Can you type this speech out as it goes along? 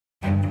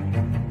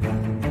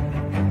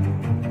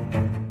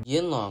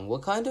Yinlong,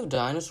 what kind of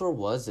dinosaur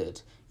was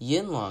it?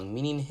 Yinlong,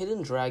 meaning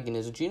hidden dragon,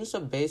 is a genus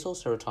of basal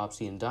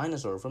ceratopsian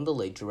dinosaur from the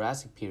late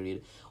Jurassic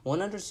period,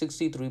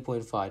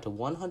 163.5 to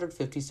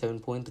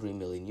 157.3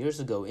 million years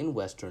ago in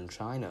western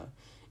China.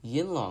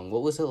 Yinlong,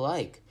 what was it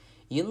like?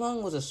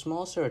 Yinlong was a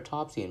small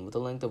ceratopsian with a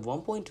length of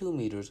 1.2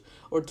 meters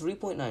or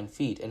 3.9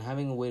 feet and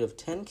having a weight of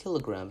 10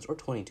 kilograms or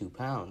 22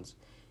 pounds.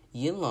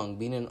 Yinlong,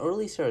 being an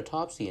early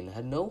ceratopsian,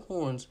 had no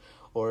horns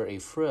or a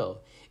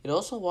frill. It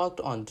also walked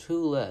on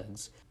 2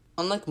 legs,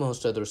 unlike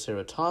most other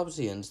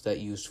ceratopsians that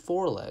used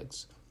 4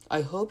 legs.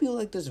 I hope you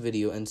liked this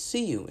video and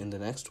see you in the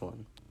next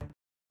one.